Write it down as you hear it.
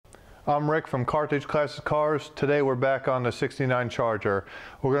I'm Rick from Carthage Classic Cars. Today we're back on the 69 Charger.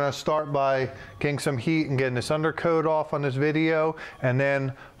 We're going to start by getting some heat and getting this undercoat off on this video, and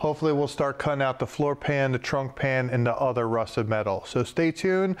then hopefully we'll start cutting out the floor pan, the trunk pan, and the other rusted metal. So stay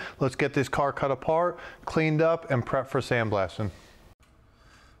tuned. Let's get this car cut apart, cleaned up, and prepped for sandblasting.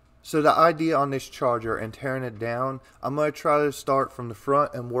 So the idea on this Charger and tearing it down, I'm going to try to start from the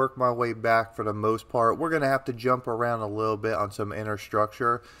front and work my way back for the most part. We're going to have to jump around a little bit on some inner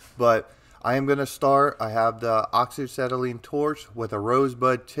structure, but I am going to start. I have the oxyacetylene torch with a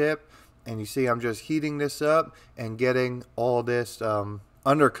rosebud tip, and you see I'm just heating this up and getting all this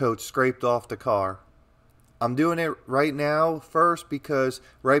undercoat scraped off the car. I'm doing it right now first because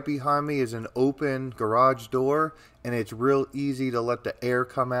right behind me is an open garage door and it's real easy to let the air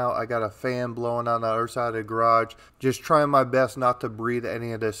come out. I got a fan blowing on the other side of the garage. Just trying my best not to breathe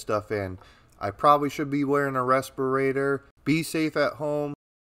any of this stuff in. I probably should be wearing a respirator. Be safe at home.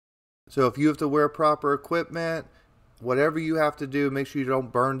 So if you have to wear proper equipment, whatever you have to do, make sure you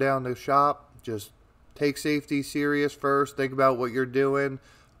don't burn down the shop. Just take safety serious first. Think about what you're doing.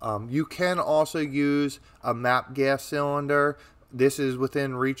 You can also use a MAP gas cylinder. This is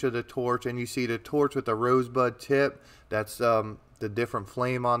within reach of the torch, and you see the torch with the rosebud tip. That's the different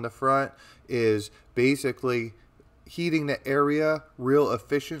flame on the front is basically heating the area real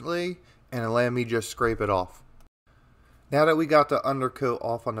efficiently and letting me just scrape it off. Now that we got the undercoat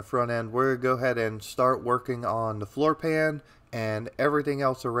off on the front end, we're going to go ahead and start working on the floor pan and everything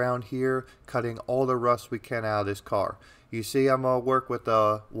else around here, cutting all the rust we can out of this car. You see I'm going to work with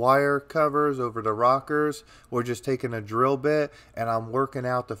the wire covers over the rockers. We're just taking a drill bit and I'm working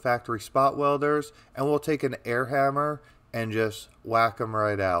out the factory spot welders, and we'll take an air hammer and just whack them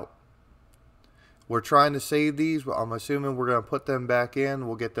right out. We're trying to save these. I'm assuming we're going to put them back in.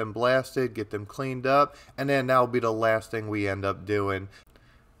 We'll get them blasted, get them cleaned up, and then that'll be the last thing we end up doing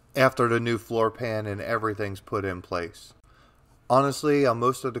after the new floor pan and everything's put in place. Honestly, on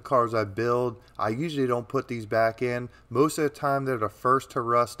most of the cars I build, I usually don't put these back in. Most of the time they're the first to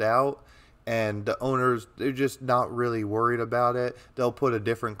rust out, and the owners, they're just not really worried about it. They'll put a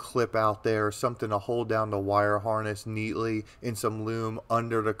different clip out there or something to hold down the wire harness neatly in some loom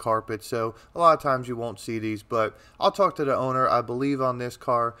under the carpet. So a lot of times you won't see these, but I'll talk to the owner. I believe on this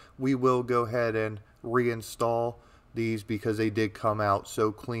car we will go ahead and reinstall these because they did come out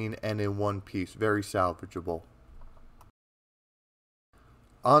so clean and in one piece. Very salvageable.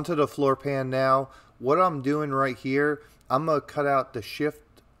 Onto the floor pan now. What I'm doing right here, I'm going to cut out the shift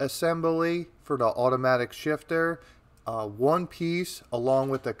assembly for the automatic shifter. One piece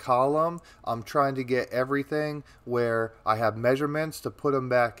along with the column. I'm trying to get everything where I have measurements to put them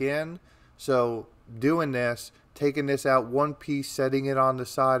back in. So doing this, taking this out one piece, setting it on the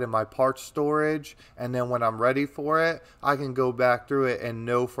side in my parts storage, and then when I'm ready for it, I can go back through it and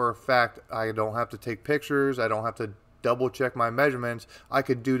know for a fact I don't have to take pictures. I don't have to double check my measurements. I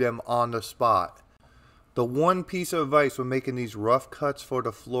could do them on the spot. The one piece of advice when making these rough cuts for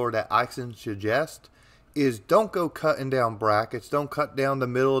the floor that I can suggest is don't go cutting down brackets. Don't cut down the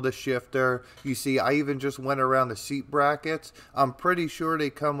middle of the shifter. You see, I even just went around the seat brackets. I'm pretty sure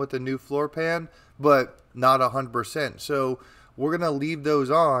they come with the new floor pan, but not 100%. So we're going to leave those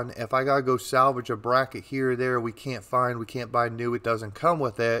on. If I got to go salvage a bracket here or there we can't find, we can't buy new, it doesn't come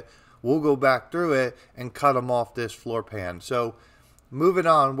with it, we'll go back through it and cut them off this floor pan. So moving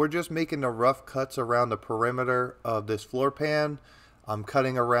on, we're just making the rough cuts around the perimeter of this floor pan. I'm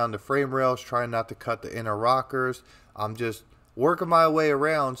cutting around the frame rails, trying not to cut the inner rockers. I'm just working my way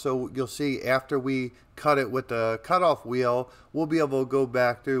around, so you'll see after we cut it with the cutoff wheel, we'll be able to go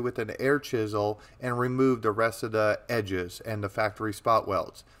back through with an air chisel and remove the rest of the edges and the factory spot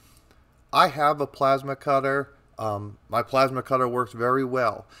welds. I have a plasma cutter. My plasma cutter works very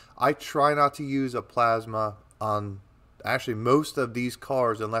well. I try not to use a plasma on actually most of these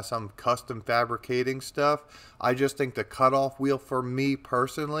cars unless I'm custom fabricating stuff. I just think the cutoff wheel for me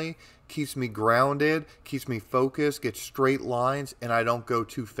personally keeps me grounded, keeps me focused, gets straight lines, and I don't go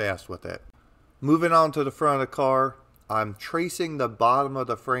too fast with it. Moving on to the front of the car, I'm tracing the bottom of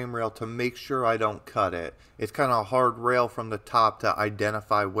the frame rail to make sure I don't cut it. It's kind of a hard rail from the top to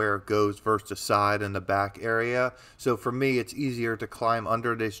identify where it goes versus the side and the back area. So for me, it's easier to climb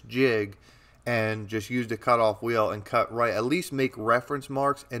under this jig and just use the cutoff wheel and cut right. At least make reference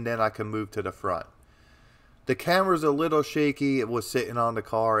marks, and then I can move to the front. The camera's a little shaky. It was sitting on the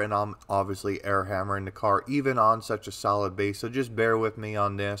car, and I'm obviously air hammering the car even on such a solid base, so just bear with me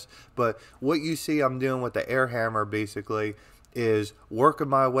on this. But what you see I'm doing with the air hammer basically is working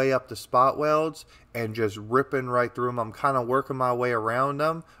my way up the spot welds and just ripping right through them. I'm kind of working my way around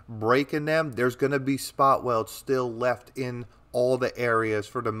them, breaking them. There's going to be spot welds still left in all the areas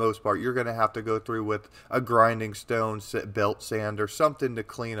for the most part. You're going to have to go through with a grinding stone, belt sand, or something to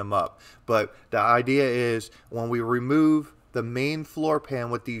clean them up. But the idea is when we remove the main floor pan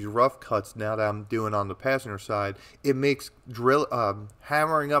with these rough cuts, now that I'm doing on the passenger side, it makes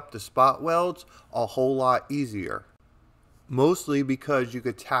hammering up the spot welds a whole lot easier. Mostly because you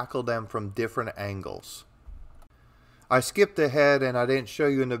could tackle them from different angles. I skipped ahead and I didn't show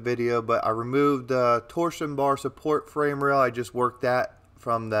you in the video, but I removed the torsion bar support frame rail. I just worked that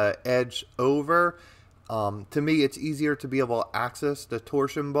from the edge over. To me, it's easier to be able to access the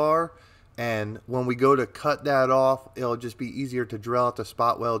torsion bar. And when we go to cut that off, it'll just be easier to drill out the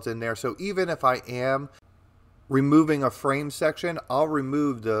spot welds in there. So even if I am removing a frame section, I'll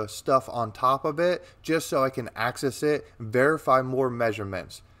remove the stuff on top of it just so I can access it, verify more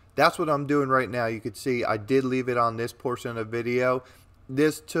measurements. That's what I'm doing right now. You can see I did leave it on this portion of the video.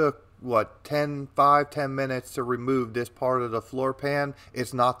 This took, what, 5-10 minutes to remove this part of the floor pan.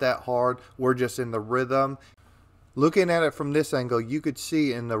 It's not that hard. We're just in the rhythm. Looking at it from this angle, you could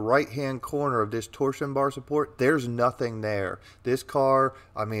see in the right hand corner of this torsion bar support, there's nothing there. This car,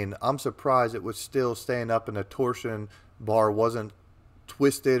 I mean, I'm surprised it was still staying up and the torsion bar wasn't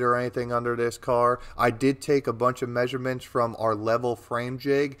twisted or anything under this car. I did take a bunch of measurements from our level frame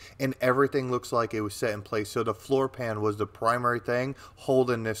jig and everything looks like it was set in place. So the floor pan was the primary thing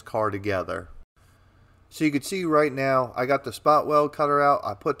holding this car together. So you can see right now, I got the spot weld cutter out.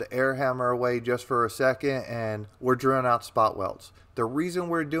 I put the air hammer away just for a second and we're drilling out spot welds. The reason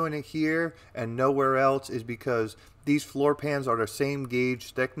we're doing it here and nowhere else is because these floor pans are the same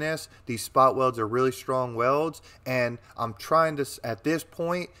gauge thickness. These spot welds are really strong welds and I'm trying to, at this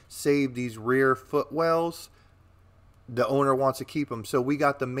point, save these rear foot welds. The owner wants to keep them. So we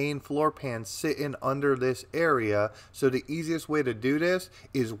got the main floor pan sitting under this area. So the easiest way to do this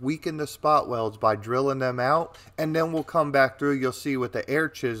is weaken the spot welds by drilling them out. And then we'll come back through, you'll see with the air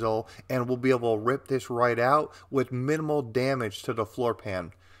chisel, and we'll be able to rip this right out with minimal damage to the floor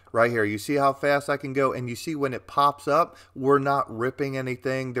pan. Right here, you see how fast I can go, and you see when it pops up, we're not ripping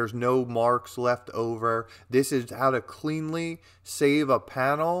anything. There's no marks left over. This is how to cleanly save a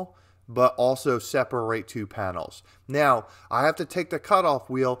panel, but also separate two panels. Now, I have to take the cutoff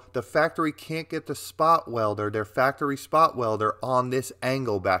wheel. The factory can't get the spot welder, their factory spot welder, on this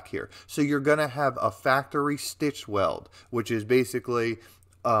angle back here. So you're gonna have a factory stitch weld, which is basically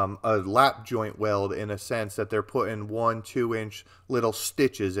a lap joint weld in a sense that they're putting 1-2 inch little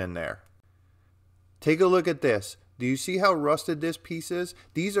stitches in there. Take a look at this. Do you see how rusted this piece is?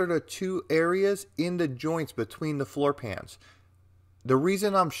 These are the two areas in the joints between the floor pans. The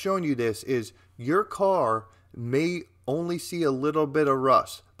reason I'm showing you this is your car may only see a little bit of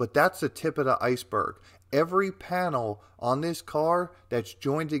rust, but that's the tip of the iceberg. Every panel on this car that's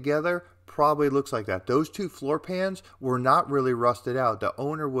joined together probably looks like that. Those two floor pans were not really rusted out. The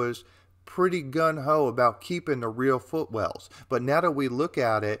owner was pretty gung-ho about keeping the real footwells. But now that we look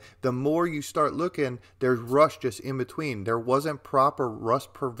at it, the more you start looking, there's rust just in between. There wasn't proper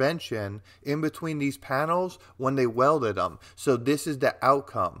rust prevention in between these panels when they welded them. So this is the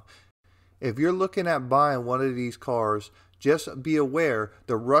outcome. If you're looking at buying one of these cars, just be aware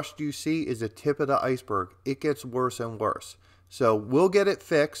the rust you see is the tip of the iceberg. It gets worse and worse. So we'll get it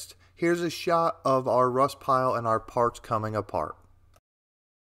fixed. Here's a shot of our rust pile and our parts coming apart.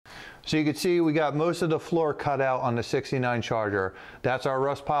 So you can see we got most of the floor cut out on the 69 Charger. That's our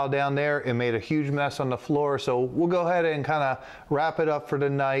rust pile down there. It made a huge mess on the floor, so we'll go ahead and kind of wrap it up for the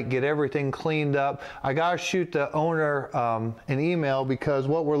night, get everything cleaned up. I gotta shoot the owner an email because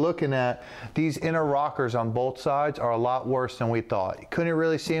what we're looking at, these inner rockers on both sides are a lot worse than we thought. You couldn't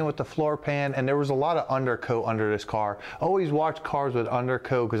really see them with the floor pan, and there was a lot of undercoat under this car. Always watch cars with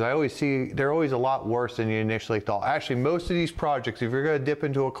undercoat because I always see they're always a lot worse than you initially thought. Actually, most of these projects, if you're gonna dip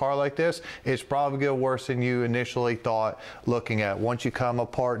into a car like this, it's probably gonna get worse than you initially thought looking at. Once you come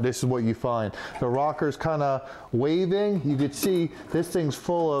apart, this is what you find. The rocker's kind of waving. You could see this thing's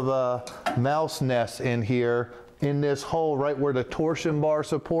full of mouse nests in here, in this hole right where the torsion bar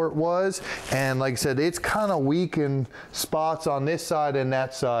support was. And like I said, it's kind of weak in spots on this side and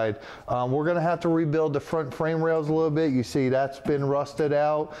that side. We're gonna have to rebuild the front frame rails a little bit. You see that's been rusted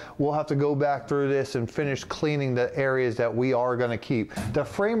out. We'll have to go back through this and finish cleaning the areas that we are gonna keep. The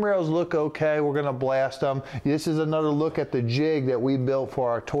frame rails look okay. We're gonna blast them. This is another look at the jig that we built for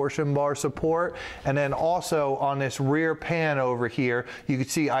our torsion bar support. And then also on this rear pan over here, you can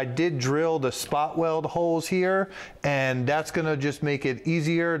see I did drill the spot weld holes here. and that's gonna just make it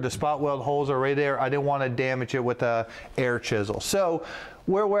easier. The spot weld holes are right there. I didn't want to damage it with a air chisel. So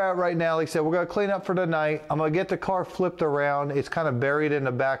where we're at right now, like I said, we're gonna clean up for the night. I'm gonna get the car flipped around. It's kind of buried in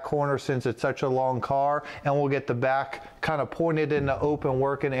the back corner since it's such a long car, and we'll get the back kind of pointed in the open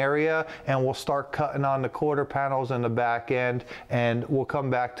working area, and we'll start cutting on the quarter panels in the back end, and we'll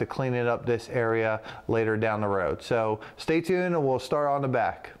come back to cleaning up this area later down the road. So stay tuned and we'll start on the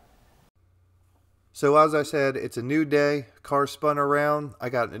back. So as I said, it's a new day. Car spun around. I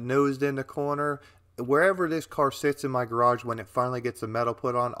got it nosed in the corner. Wherever this car sits in my garage, when it finally gets the metal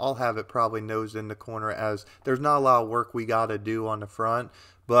put on, I'll have it probably nosed in the corner, as there's not a lot of work we got to do on the front.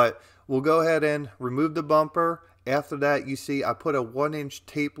 But we'll go ahead and remove the bumper. After that, you see I put a 1-inch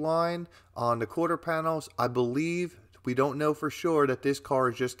tape line on the quarter panels. I believe, we don't know for sure, that this car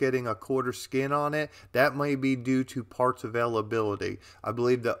is just getting a quarter skin on it. That may be due to parts availability. I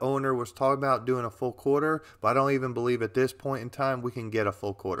believe the owner was talking about doing a full quarter, but I don't even believe at this point in time we can get a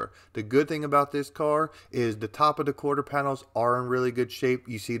full quarter. The good thing about this car is the top of the quarter panels are in really good shape.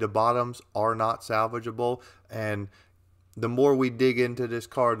 You see the bottoms are not salvageable, and the more we dig into this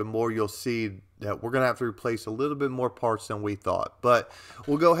car, the more you'll see that we're going to have to replace a little bit more parts than we thought. But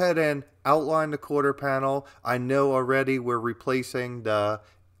we'll go ahead and outline the quarter panel. I know already we're replacing the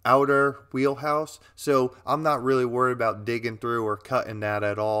outer wheelhouse, so I'm not really worried about digging through or cutting that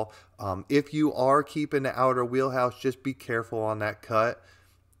at all. If you are keeping the outer wheelhouse, just be careful on that cut.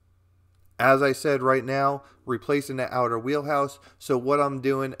 As I said, right now, replacing the outer wheelhouse. So what I'm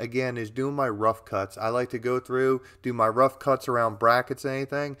doing, again, is doing my rough cuts. I like to go through, do my rough cuts around brackets and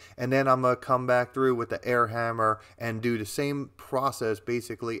anything, and then I'm going to come back through with the air hammer and do the same process,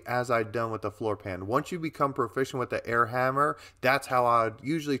 basically, as I've done with the floor pan. Once you become proficient with the air hammer, that's how I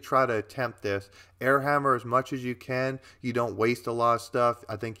usually try to attempt this. Air hammer as much as you can. You don't waste a lot of stuff.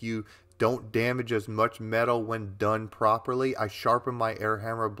 I think you don't damage as much metal when done properly. I sharpen my air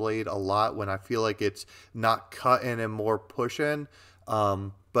hammer blade a lot when I feel like it's not cutting and more pushing.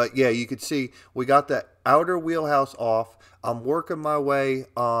 But yeah, you can see we got the outer wheelhouse off. I'm working my way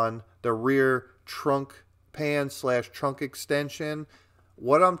on the rear trunk pan / trunk extension.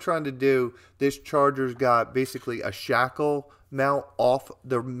 What I'm trying to do, this Charger's got basically a shackle mount off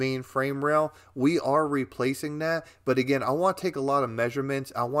the main frame rail. We are replacing that, but again, I want to take a lot of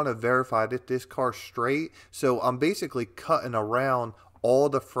measurements. I want to verify that this car's straight, so I'm basically cutting around all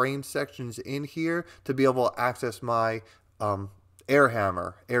the frame sections in here to be able to access my air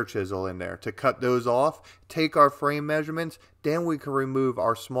hammer, air chisel in there to cut those off, take our frame measurements, then we can remove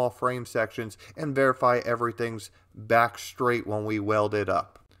our small frame sections and verify everything's back straight when we weld it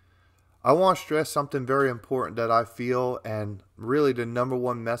up. I want to stress something very important that I feel, and really the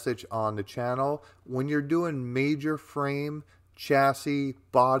 #1 message on the channel: when you're doing major frame, chassis,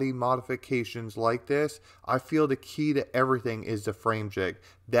 body modifications like this, I feel the key to everything is the frame jig.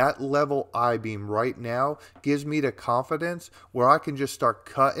 That level I-beam right now gives me the confidence where I can just start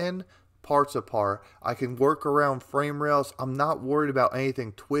cutting parts apart. I can work around frame rails. I'm not worried about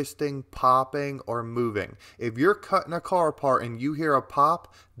anything twisting, popping, or moving. If you're cutting a car apart and you hear a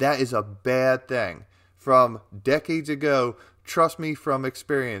pop, that is a bad thing. From decades ago, trust me from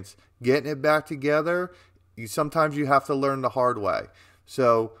experience, getting it back together, sometimes you have to learn the hard way.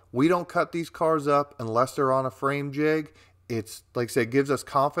 So we don't cut these cars up unless they're on a frame jig. It's, like I said, gives us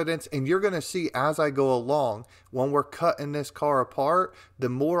confidence, and you're going to see as I go along, when we're cutting this car apart, the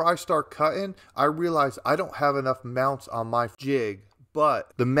more I start cutting, I realize I don't have enough mounts on my jig.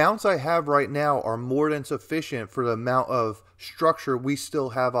 But the mounts I have right now are more than sufficient for the amount of structure we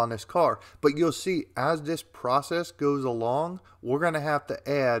still have on this car. But you'll see as this process goes along, we're going to have to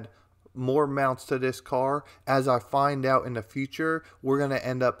add more mounts to this car. As I find out in the future, we're going to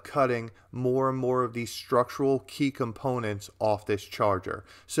end up cutting more and more of these structural key components off this Charger.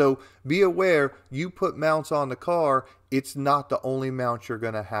 So be aware, you put mounts on the car, it's not the only mount you're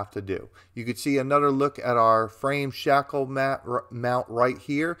going to have to do. You can see another look at our frame shackle mount right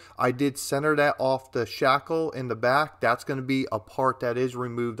here. I did center that off the shackle in the back. That's going to be a part that is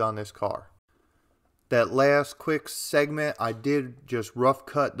removed on this car. That last quick segment, I did just rough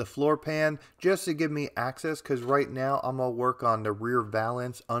cut the floor pan just to give me access, because right now I'm going to work on the rear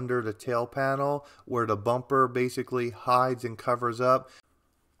valance under the tail panel where the bumper basically hides and covers up.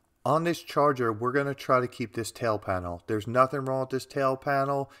 On this Charger, we're going to try to keep this tail panel. There's nothing wrong with this tail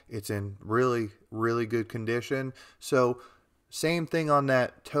panel. It's in really, really good condition. So Same thing on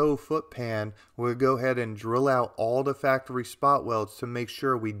that toe foot pan. We'll go ahead and drill out all the factory spot welds to make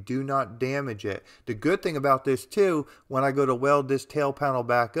sure we do not damage it. The good thing about this too, when I go to weld this tail panel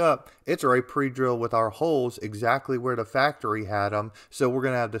back up, it's already pre-drilled with our holes exactly where the factory had them. So we're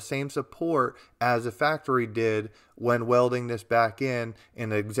going to have the same support as the factory did when welding this back in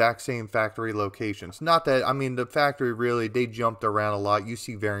the exact same factory locations. Not that, I mean, the factory really, they jumped around a lot. You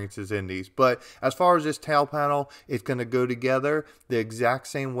see variances in these. But as far as this tail panel, it's going to go together the exact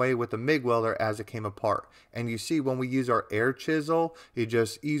same way with the MIG welder as it came apart. And you see when we use our air chisel, it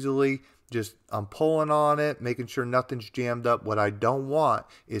just easily, I'm pulling on it, making sure nothing's jammed up. What I don't want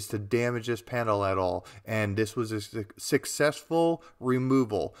is to damage this panel at all. And this was a successful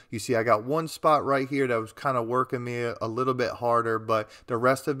removal. You see, I got one spot right here that was kind of working me a little bit harder, but the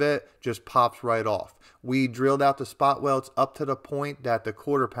rest of it just pops right off. We drilled out the spot welds up to the point that the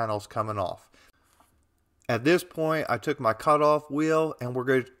quarter panel's coming off. At this point, I took my cutoff wheel and we're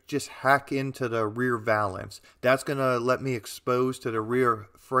going to just hack into the rear valance. That's going to let me expose to the rear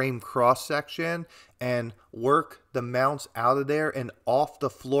frame cross section and work the mounts out of there and off the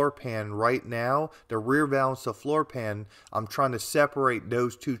floor pan right now. The rear valance to floor pan, I'm trying to separate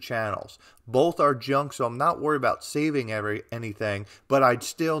those two channels. Both are junk, so I'm not worried about saving anything, but I'd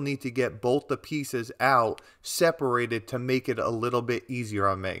still need to get both the pieces out separated to make it a little bit easier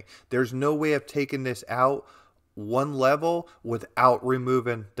on me. There's no way of taking this out one level without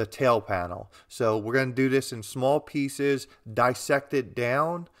removing the tail panel. So we're going to do this in small pieces, dissect it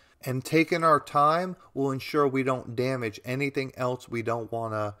down, and taking our time will ensure we don't damage anything else we don't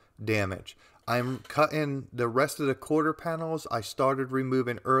want to damage. I'm cutting the rest of the quarter panels I started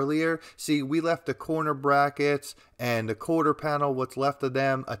removing earlier. See, we left the corner brackets and the quarter panel, what's left of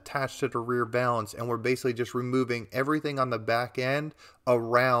them, attached to the rear valance, and we're basically just removing everything on the back end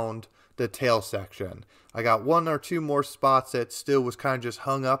around the tail section. I got one or two more spots that still was kind of just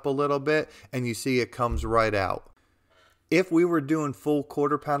hung up a little bit, and you see it comes right out. If we were doing full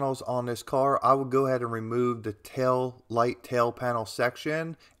quarter panels on this car, I would go ahead and remove the light tail panel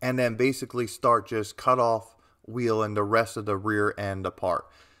section and then basically start just cut off wheel and the rest of the rear end apart.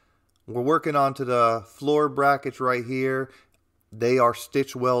 We're working onto the floor brackets right here. They are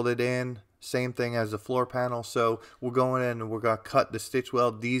stitch welded in. Same thing as the floor panel. So we're going in and we're going to cut the stitch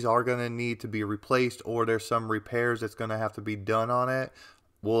weld. These are going to need to be replaced, or there's some repairs that's going to have to be done on it.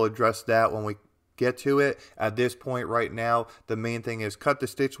 We'll address that when we get to it. At this point right now, the main thing is cut the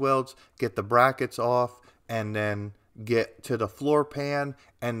stitch welds, get the brackets off, and then get to the floor pan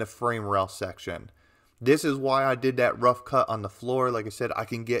and the frame rail section. This is why I did that rough cut on the floor. Like I said, I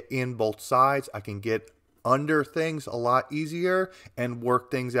can get in both sides. I can get under things a lot easier and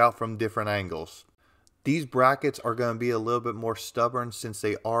work things out from different angles. These brackets are going to be a little bit more stubborn since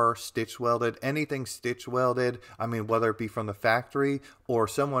they are stitch welded. Anything stitch welded, I mean, whether it be from the factory or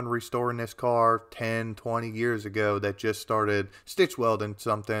someone restoring this car 10, 20 years ago that just started stitch welding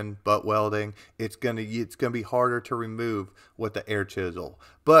something, butt welding, it's going to be harder to remove with the air chisel.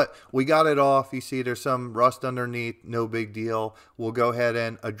 But we got it off. You see there's some rust underneath, no big deal. We'll go ahead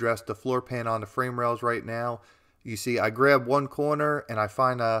and address the floor pan on the frame rails right now. You see I grab one corner and I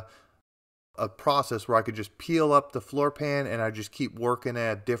find a process where I could just peel up the floor pan and I just keep working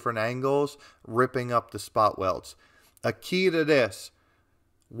at different angles, ripping up the spot welds. A key to this,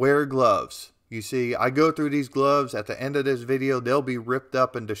 wear gloves. You see, I go through these gloves at the end of this video, they'll be ripped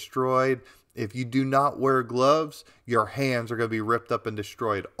up and destroyed. If you do not wear gloves, your hands are going to be ripped up and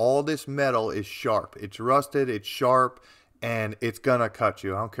destroyed. All this metal is sharp. It's rusted, it's sharp, and it's going to cut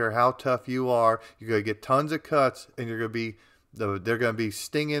you. I don't care how tough you are, you're going to get tons of cuts and they're going to be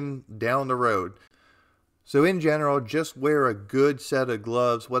stinging down the road. So in general, just wear a good set of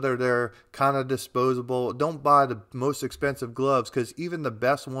gloves, whether they're kind of disposable. Don't buy the most expensive gloves because even the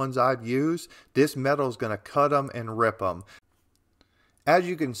best ones I've used, this metal is going to cut them and rip them. As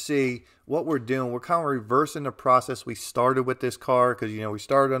you can see, what we're doing, we're kind of reversing the process we started with this car because, we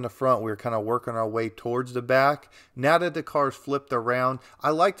started on the front. We were kind of working our way towards the back. Now that the car's flipped around, I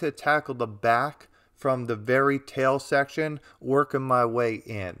like to tackle the back from the very tail section, working my way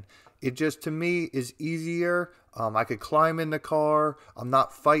in. It just, to me, is easier. I could climb in the car. I'm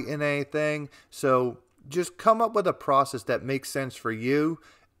not fighting anything. So just come up with a process that makes sense for you.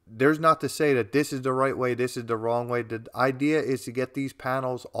 There's not to say that this is the right way, this is the wrong way. The idea is to get these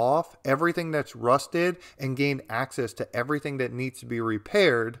panels off, everything that's rusted, and gain access to everything that needs to be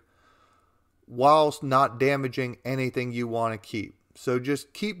repaired whilst not damaging anything you want to keep. So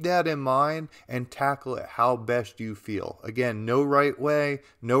just keep that in mind and tackle it how best you feel. Again, no right way,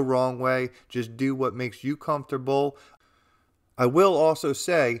 no wrong way. Just do what makes you comfortable. I will also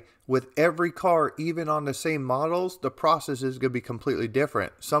say, with every car, even on the same models, the process is going to be completely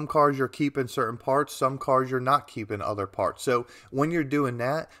different. Some cars you're keeping certain parts, some cars you're not keeping other parts. So when you're doing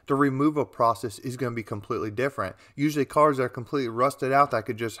that, the removal process is going to be completely different. Usually cars that are completely rusted out that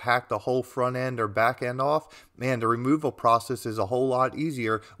could just hack the whole front end or back end off, man, the removal process is a whole lot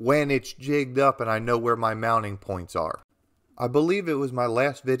easier when it's jigged up and I know where my mounting points are. I believe it was my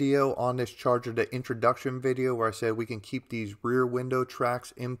last video on this Charger, the introduction video, where I said we can keep these rear window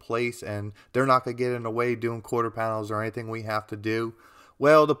tracks in place and they're not going to get in the way doing quarter panels or anything we have to do.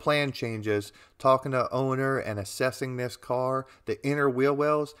 Well, the plan changes. Talking to owner and assessing this car, the inner wheel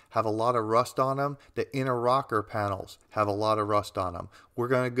wells have a lot of rust on them. The inner rocker panels have a lot of rust on them. We're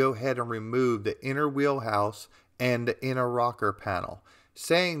going to go ahead and remove the inner wheelhouse and the inner rocker panel.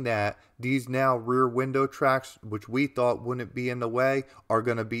 Saying that, these now rear window tracks, which we thought wouldn't be in the way, are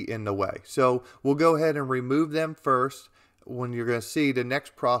going to be in the way. So we'll go ahead and remove them first. When you're going to see the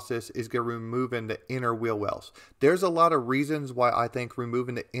next process is going to removing the inner wheel wells. There's a lot of reasons why I think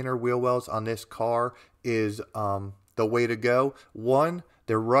removing the inner wheel wells on this car is the way to go. One,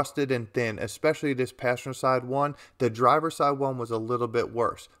 they're rusted and thin, especially this passenger side one. The driver's side one was a little bit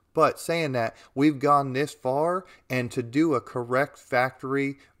worse. But saying that, we've gone this far, and to do a correct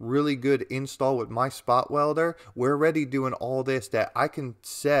factory, really good install with my spot welder, we're already doing all this that I can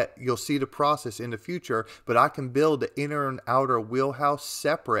set. You'll see the process in the future, but I can build the inner and outer wheelhouse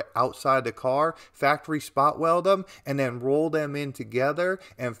separate outside the car, factory spot weld them, and then roll them in together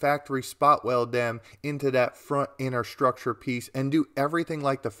and factory spot weld them into that front inner structure piece and do everything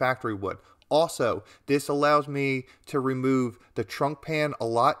like the factory would. Also, this allows me to remove the trunk pan a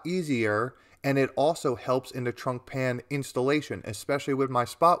lot easier, and it also helps in the trunk pan installation, especially with my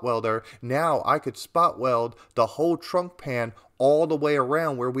spot welder. Now I could spot weld the whole trunk pan all the way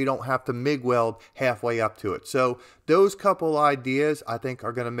around where we don't have to MIG weld halfway up to it. So those couple ideas I think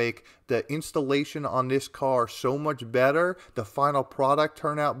are going to make the installation on this car so much better, the final product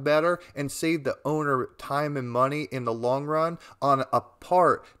turn out better, and save the owner time and money in the long run on a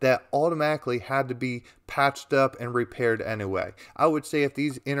part that automatically had to be patched up and repaired anyway. I would say if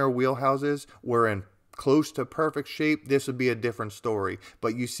these inner wheelhouses were in close to perfect shape, this would be a different story.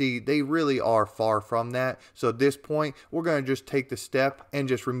 But you see, they really are far from that. So at this point, we're going to just take the step and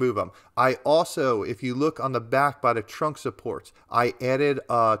just remove them. I also, if you look on the back by the trunk supports, I added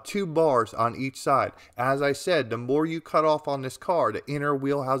 2 bars on each side. As I said, the more you cut off on this car, the inner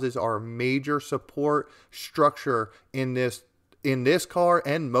wheelhouses are a major support structure in this car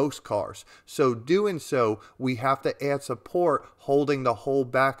and most cars. So doing so, we have to add support holding the whole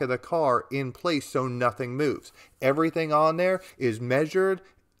back of the car in place so nothing moves. Everything on there is measured,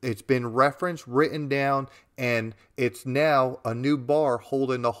 it's been referenced, written down, and it's now a new bar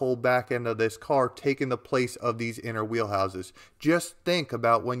holding the whole back end of this car, taking the place of these inner wheelhouses. Just think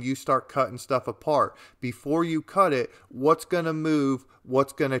about when you start cutting stuff apart. Before you cut it, what's going to move,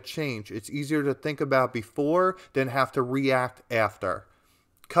 what's going to change. It's easier to think about before than have to react after.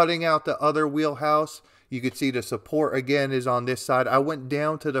 Cutting out the other wheelhouse, you can see the support again is on this side. I went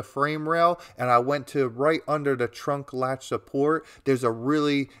down to the frame rail and I went to right under the trunk latch support. There's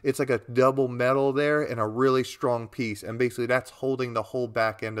it's like a double metal there and a really strong piece. And basically that's holding the whole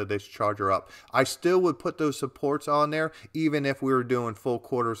back end of this Charger up. I still would put those supports on there even if we were doing full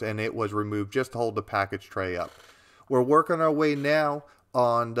quarters and it was removed just to hold the package tray up. We're working our way now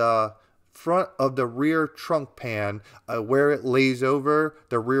on the front of the rear trunk pan, where it lays over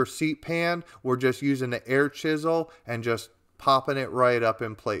the rear seat pan. We're just using the air chisel and just popping it right up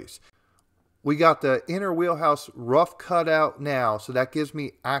in place. We got the inner wheelhouse rough cut out now, so that gives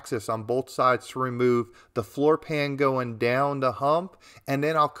me access on both sides to remove the floor pan going down the hump, and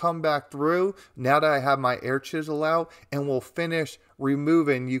then I'll come back through now that I have my air chisel out and we'll finish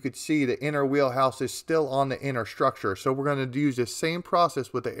removing. You could see the inner wheelhouse is still on the inner structure, so we're going to use the same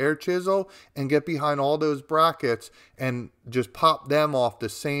process with the air chisel and get behind all those brackets and just pop them off the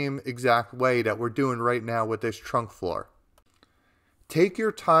same exact way that we're doing right now with this trunk floor. Take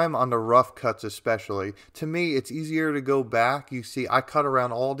your time on the rough cuts especially. To me, it's easier to go back. You see, I cut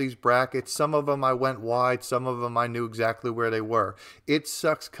around all these brackets. Some of them I went wide. Some of them I knew exactly where they were. It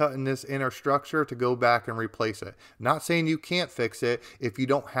sucks cutting this inner structure to go back and replace it. Not saying you can't fix it. If you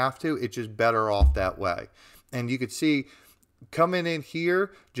don't have to, it's just better off that way. And you could see coming in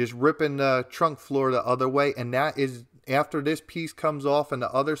here, just ripping the trunk floor the other way. And that is, after this piece comes off on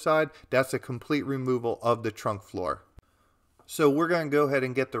the other side, that's a complete removal of the trunk floor. So we're going to go ahead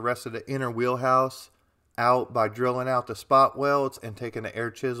and get the rest of the inner wheelhouse out by drilling out the spot welds and taking the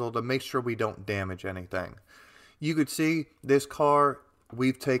air chisel to make sure we don't damage anything. You could see this car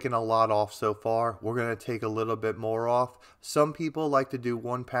we've taken a lot off so far. We're going to take a little bit more off. Some people like to do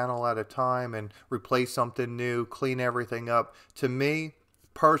one panel at a time and replace something new, clean everything up. To me,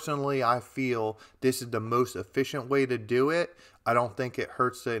 personally, I feel this is the most efficient way to do it. I don't think it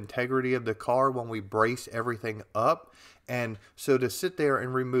hurts the integrity of the car when we brace everything up. And so to sit there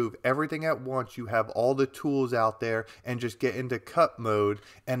and remove everything at once, you have all the tools out there and just get into cut mode.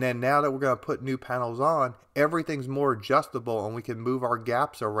 And then now that we're going to put new panels on, everything's more adjustable and we can move our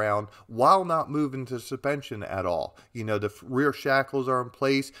gaps around while not moving the suspension at all. You know, the rear shackles are in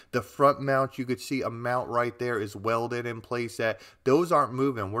place. The front mount, you could see a mount right there is welded in place. That those aren't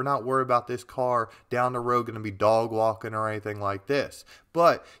moving. We're not worried about this car down the road going to be dog walking or anything like this.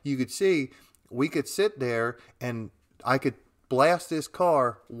 But you could see we could sit there and I could blast this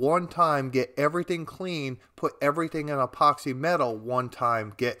car one time, get everything clean, put everything in epoxy metal one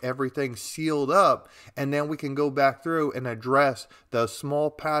time, get everything sealed up, and then we can go back through and address the small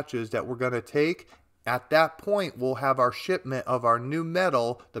patches that we're going to take. At that point, we'll have our shipment of our new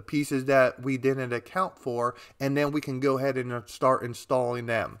metal, the pieces that we didn't account for, and then we can go ahead and start installing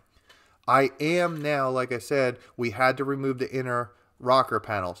them. I am now, like I said, we had to remove the inner rocker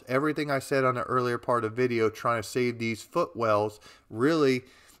panels. Everything I said on the earlier part of the video trying to save these footwells, really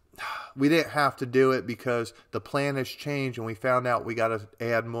we didn't have to do it because the plan has changed and we found out we got to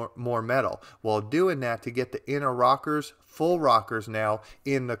add more metal. While doing that, to get the inner rockers, full rockers now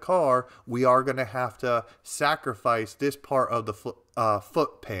in the car, we are going to have to sacrifice this part of the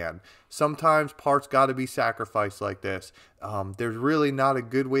foot pan. Sometimes parts got to be sacrificed like this. There's really not a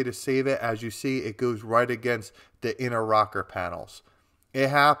good way to save it. As you see, it goes right against the inner rocker panels. It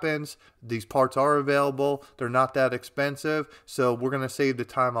happens. These parts are available. They're not that expensive. So we're going to save the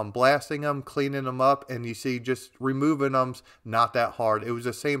time on blasting them, cleaning them up. And you see, just removing them's not that hard. It was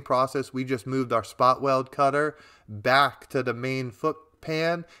the same process. We just moved our spot weld cutter back to the main foot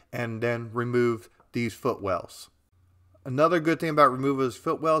pan and then removed these footwells. Another good thing about removing those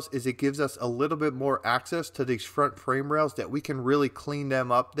footwells is it gives us a little bit more access to these front frame rails that we can really clean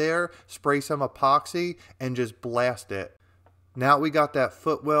them up there, spray some epoxy, and just blast it. Now we got that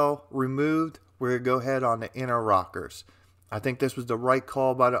footwell removed, we're going to go ahead on the inner rockers. I think this was the right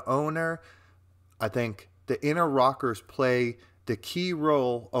call by the owner. I think the inner rockers play the key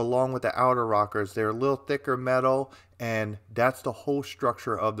role along with the outer rockers. They're a little thicker metal, and that's the whole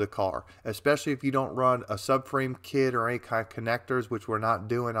structure of the car. Especially if you don't run a subframe kit or any kind of connectors, which we're not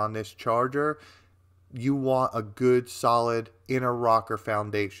doing on this Charger. You want a good solid inner rocker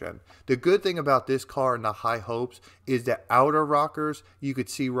foundation. The good thing about this car and the high hopes is the outer rockers you could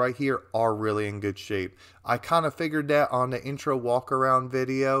see right here are really in good shape. I kind of figured that on the intro walk around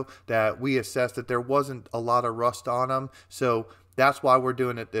video that we assessed that there wasn't a lot of rust on them, so that's why we're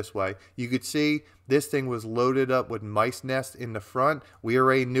doing it this way. You could see this thing was loaded up with mice nests in the front. We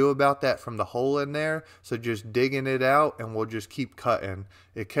already knew about that from the hole in there, so just digging it out and we'll just keep cutting.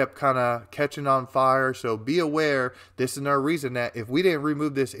 It kept kind of catching on fire, so be aware. This is another reason that if we didn't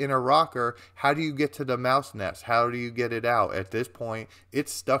remove this inner rocker, how do you get to the mouse nest? How do you get it out? At this point,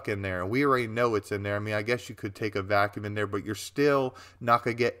 it's stuck in there, and we already know it's in there. I mean, I guess you could take a vacuum in there, but you're still not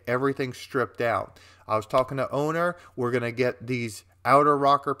going to get everything stripped out. I was talking to owner. We're going to get these outer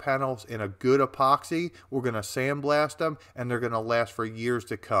rocker panels in a good epoxy. We're going to sandblast them, and they're going to last for years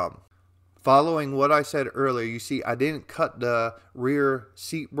to come. Following what I said earlier, you see I didn't cut the rear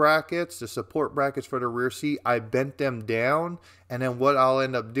seat brackets, the support brackets for the rear seat. I bent them down, and then what I'll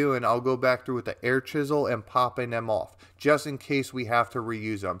end up doing, I'll go back through with the air chisel and popping them off, just in case we have to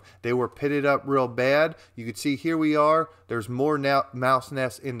reuse them. They were pitted up real bad. You can see here we are. There's more mouse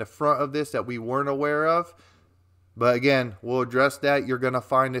nests in the front of this that we weren't aware of. But again, we'll address that. You're going to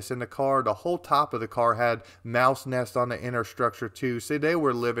find this in the car. The whole top of the car had mouse nests on the inner structure too. So they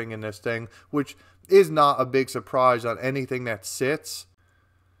were living in this thing, which is not a big surprise on anything that sits.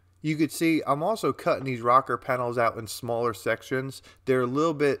 You could see I'm also cutting these rocker panels out in smaller sections. They're a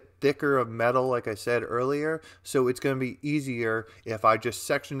little bit thicker of metal, like I said earlier, so it's going to be easier if I just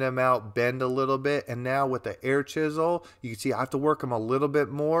section them out, bend a little bit, and now with the air chisel, you can see I have to work them a little bit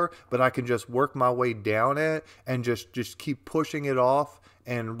more, but I can just work my way down it and just keep pushing it off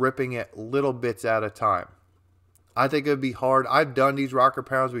and ripping it little bits at a time. I think it would be hard. I've done these rocker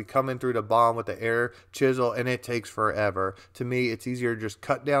panels. We come in through the bottom with the air chisel, and it takes forever. To me, it's easier to just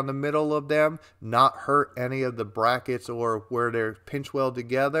cut down the middle of them, not hurt any of the brackets or where they're pinch weld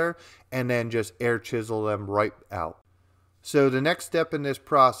together, and then just air chisel them right out. So the next step in this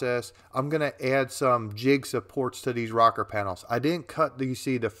process, I'm going to add some jig supports to these rocker panels. I didn't cut, you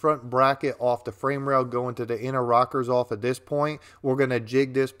see, the front bracket off the frame rail going to the inner rockers off at this point. We're going to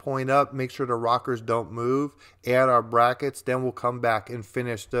jig this point up, make sure the rockers don't move, add our brackets, then we'll come back and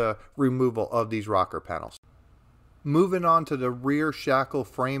finish the removal of these rocker panels. Moving on to the rear shackle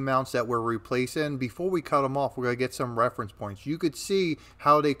frame mounts that we're replacing. Before we cut them off, we're going to get some reference points. You could see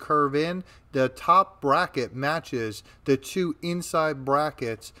how they curve in. The top bracket matches the two inside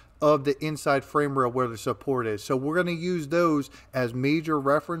brackets of the inside frame rail where the support is. So we're going to use those as major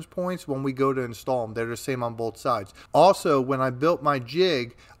reference points when we go to install them. They're the same on both sides. Also, when I built my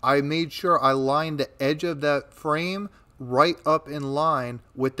jig, I made sure I lined the edge of that frame right up in line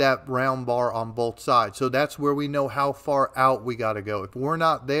with that round bar on both sides. So that's where we know how far out we got to go. If we're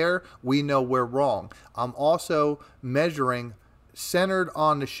not there, we know we're wrong. I'm also measuring centered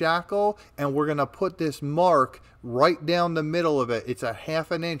on the shackle, and we're going to put this mark right down the middle of it. It's a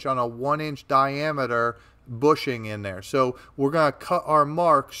 1/2 inch on a 1-inch diameter bushing in there. So we're going to cut our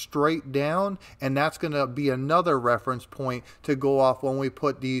mark straight down, and that's going to be another reference point to go off when we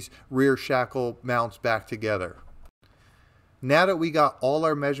put these rear shackle mounts back together. Now that we got all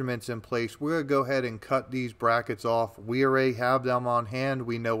our measurements in place, we're going to go ahead and cut these brackets off. We already have them on hand.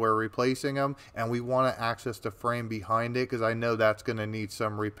 We know we're replacing them, and we want to access the frame behind it because I know that's going to need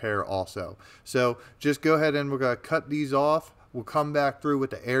some repair also. So just go ahead and we're going to cut these off. We'll come back through with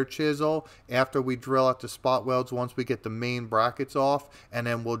the air chisel after we drill out the spot welds once we get the main brackets off, and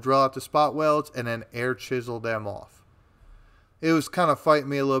then we'll drill out the spot welds and then air chisel them off. It was kind of fighting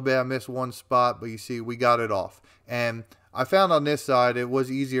me a little bit. I missed one spot, but you see we got it off. And I found on this side it was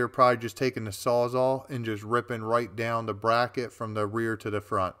easier probably just taking the Sawzall and just ripping right down the bracket from the rear to the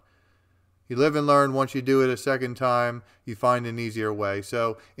front. You live and learn. Once you do it a second time, you find an easier way.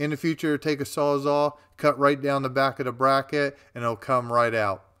 So in the future, take a Sawzall, cut right down the back of the bracket, and it'll come right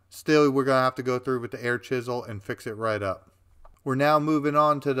out. Still, we're going to have to go through with the air chisel and fix it right up. We're now moving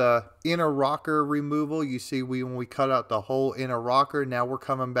on to the inner rocker removal. You see when we cut out the whole inner rocker, now we're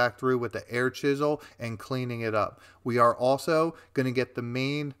coming back through with the air chisel and cleaning it up. We are also going to get the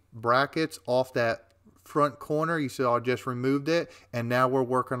main brackets off that front corner. You saw I just removed it, and now we're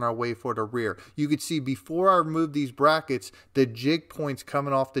working our way for the rear. You could see before I removed these brackets, the jig points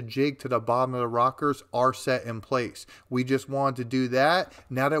coming off the jig to the bottom of the rockers are set in place. We just wanted to do that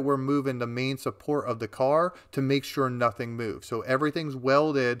now that we're moving the main support of the car to make sure nothing moves. So everything's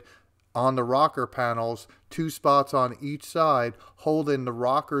welded on the rocker panels, 2 spots on each side, holding the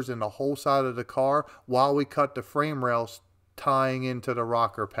rockers and the whole side of the car while we cut the frame rails tying into the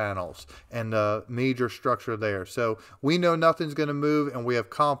rocker panels and the major structure there. So we know nothing's going to move, and we have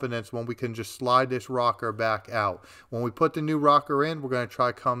confidence when we can just slide this rocker back out. When we put the new rocker in, we're going to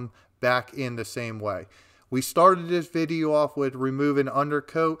try to come back in the same way. We started this video off with removing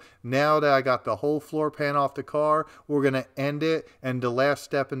undercoat. Now that I got the whole floor pan off the car, we're going to end it, and the last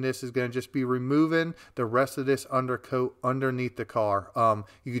step in this is going to just be removing the rest of this undercoat underneath the car.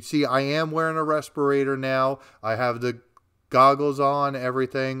 You can see I am wearing a respirator now. I have the goggles on,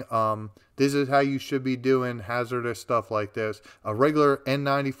 everything. This is how you should be doing hazardous stuff like this. A regular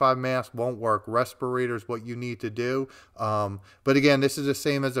N95 mask won't work. Respirator is what you need to do. But again, this is the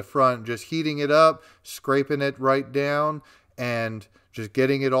same as the front. Just heating it up, scraping it right down, and just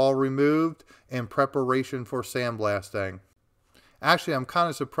getting it all removed in preparation for sandblasting. Actually, I'm kind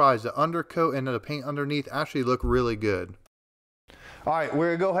of surprised. The undercoat and the paint underneath actually look really good. All right,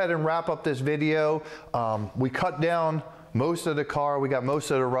 we're gonna go ahead and wrap up this video. We cut down most of the car. We got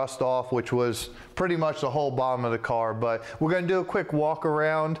most of the rust off, which was pretty much the whole bottom of the car, but we're going to do a quick walk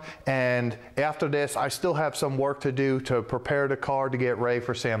around, and after this I still have some work to do to prepare the car to get ready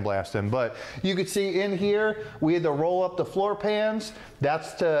for sandblasting. But you could see in here we had to roll up the floor pans.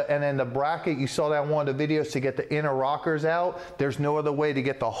 And then the bracket, you saw that in one of the videos, to get the inner rockers out. There's no other way to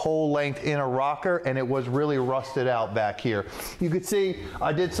get the whole length inner rocker, and it was really rusted out back here. You could see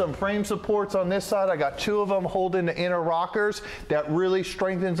I did some frame supports on this side. I got 2 of them holding the inner rockers. That really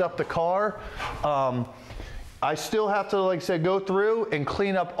strengthens up the car. I still have to, like I said, go through and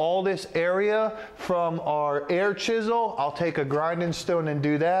clean up all this area from our air chisel. I'll take a grinding stone and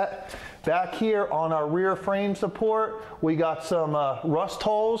do that. Back here on our rear frame support, we got some rust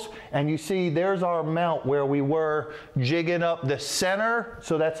holes, and you see there's our mount where we were jigging up the center,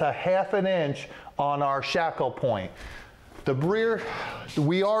 so that's a 1/2 inch on our shackle point. The rear,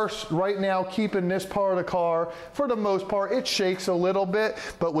 we are right now keeping this part of the car, for the most part, it shakes a little bit,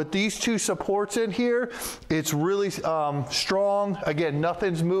 but with these two supports in here, it's really strong. Again,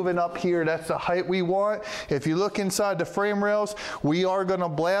 nothing's moving up here. That's the height we want. If you look inside the frame rails, we are gonna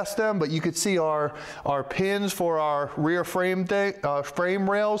blast them, but you could see our pins for our rear frame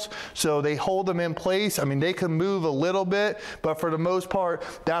rails, so they hold them in place. I mean, they can move a little bit, but for the most part,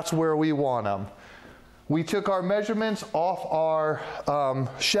 that's where we want them. We took our measurements off our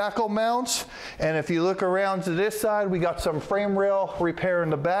shackle mounts, and if you look around to this side, we got some frame rail repair in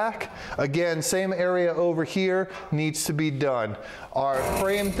the back. Again, same area over here needs to be done. Our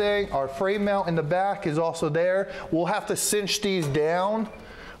frame mount in the back is also there. We'll have to cinch these down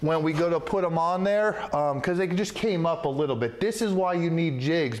when we go to put them on there, because they just came up a little bit. This is why you need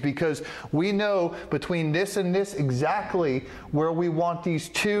jigs, because we know between this and this exactly where we want these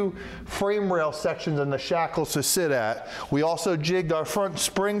two frame rail sections and the shackles to sit at. We also jigged our front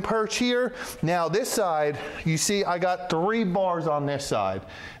spring perch here. Now this side, you see I got 3 bars on this side.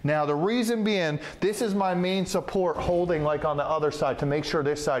 Now the reason being, this is my main support holding like on the other side to make sure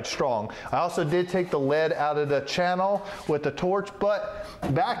this side's strong. I also did take the lead out of the channel with the torch, but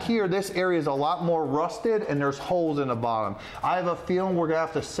back here, this area is a lot more rusted and there's holes in the bottom. I have a feeling we're gonna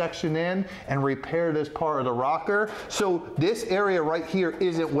have to section in and repair this part of the rocker. So this area right here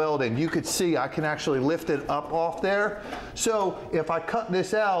isn't welded. You could see I can actually lift it up off there. So if I cut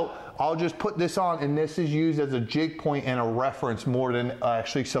this out, I'll just put this on, and this is used as a jig point and a reference more than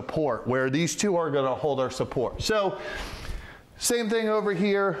actually support, where these two are gonna hold our support. So same thing over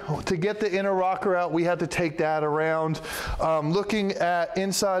here. To get the inner rocker out, we had to take that around. Looking at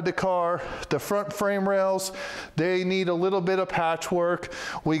inside the car, the front frame rails, they need a little bit of patchwork.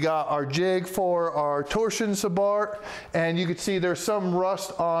 We got our jig for our torsion support, and you can see there's some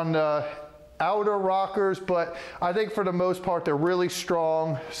rust on the outer rockers, but I think for the most part, they're really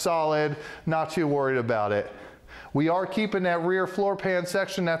strong, solid, not too worried about it. We are keeping that rear floor pan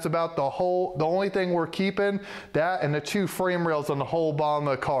section. That's about the only thing we're keeping, that and the 2 frame rails on the whole bottom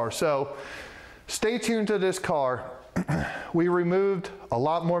of the car. So stay tuned to this car. We removed a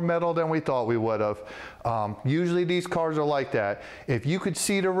lot more metal than we thought we would have. Usually these cars are like that. If you could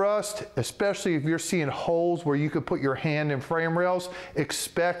see the rust, especially if you're seeing holes where you could put your hand in frame rails,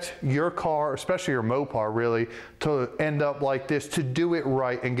 expect your car, especially your Mopar really, to end up like this, to do it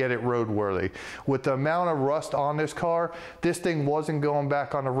right and get it roadworthy. With the amount of rust on this car, this thing wasn't going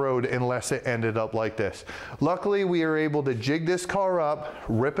back on the road unless it ended up like this. Luckily, we were able to jig this car up,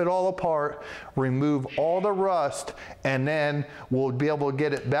 rip it all apart, remove all the rust, and then we'll be able to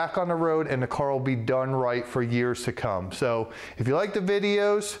get it back on the road and the car will be done right for years to come. So if you like the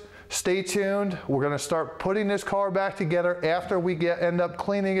videos, stay tuned. We're gonna start putting this car back together after we end up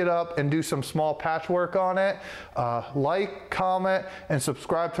cleaning it up and do some small patchwork on it. Like, comment, and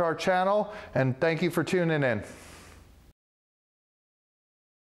subscribe to our channel, and thank you for tuning in.